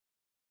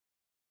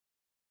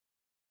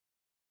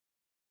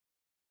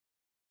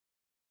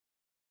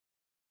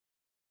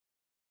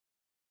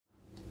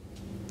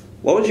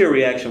What was your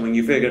reaction when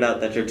you figured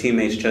out that your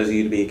teammates chose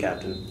you to be a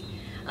captain?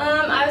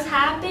 I was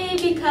happy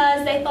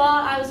because they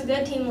thought I was a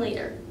good team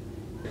leader.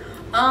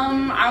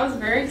 I was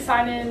very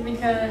excited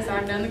because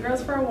I've known the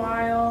girls for a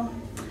while,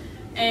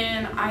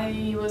 and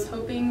I was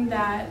hoping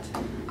that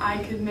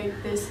I could make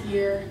this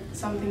year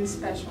something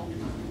special.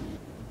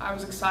 I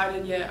was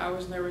excited, yet I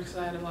was nervous because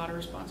I had a lot of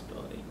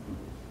responsibility.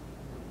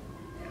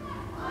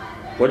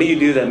 What do you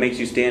do that makes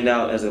you stand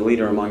out as a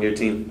leader among your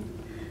team?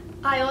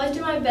 I always do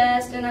my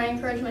best and I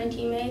encourage my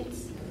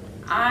teammates.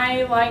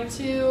 I like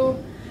to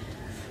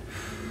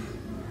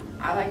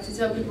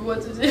tell people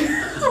what to do.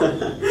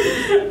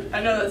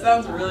 I know that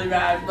sounds really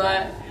bad,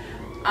 but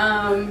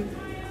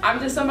I'm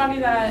just somebody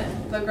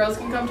that the girls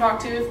can come talk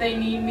to if they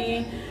need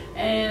me,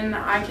 and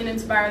I can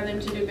inspire them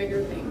to do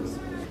bigger things.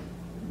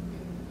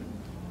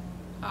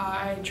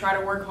 I try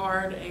to work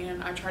hard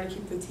and I try to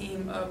keep the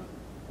team up.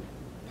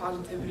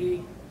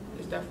 Positivity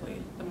is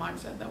definitely the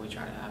mindset that we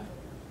try to have.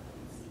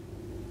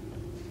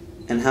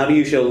 And how do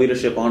you show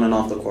leadership on and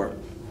off the court?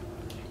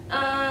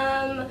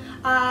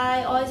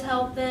 I always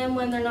help them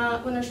when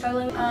they're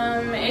struggling.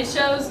 It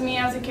shows me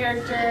as a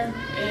character.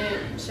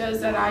 It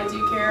shows that I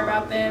do care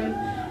about them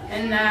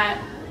and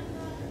that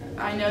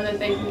I know that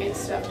they can get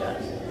stuff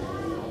done.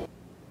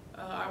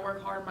 I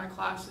work hard in my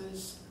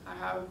classes. I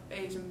have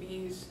A's and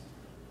B's,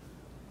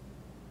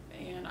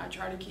 and I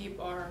try to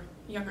keep our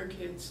younger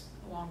kids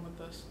along with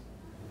us.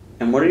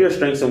 And what are your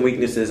strengths and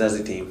weaknesses as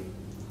a team?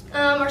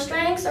 Our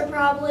strengths are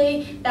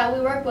probably that we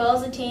work well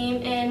as a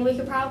team, and we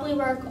could probably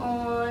work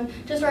on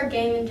just our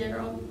game in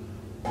general.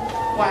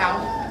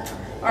 Wow.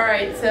 All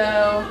right,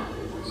 so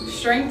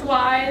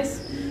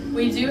strength-wise,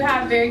 we do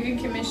have very good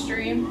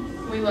chemistry.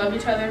 We love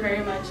each other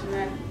very much,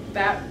 and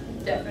that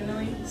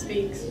definitely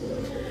speaks.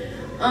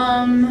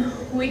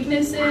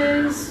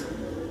 Weaknesses,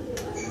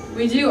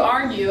 we do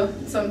argue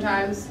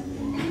sometimes.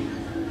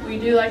 We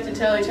do like to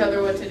tell each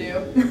other what to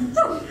do.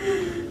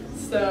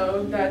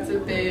 So that's a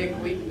big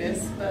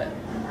weakness, but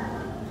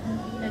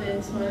it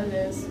is what it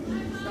is.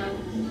 So,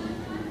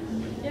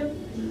 yep.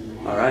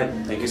 All right,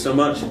 thank you so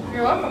much.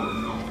 You're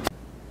welcome.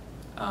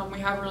 We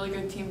have really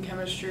good team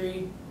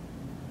chemistry.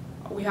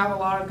 We have a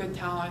lot of good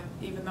talent,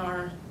 even though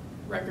our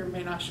record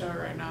may not show it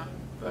right now.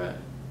 But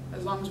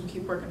as long as we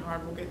keep working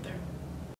hard, we'll get there.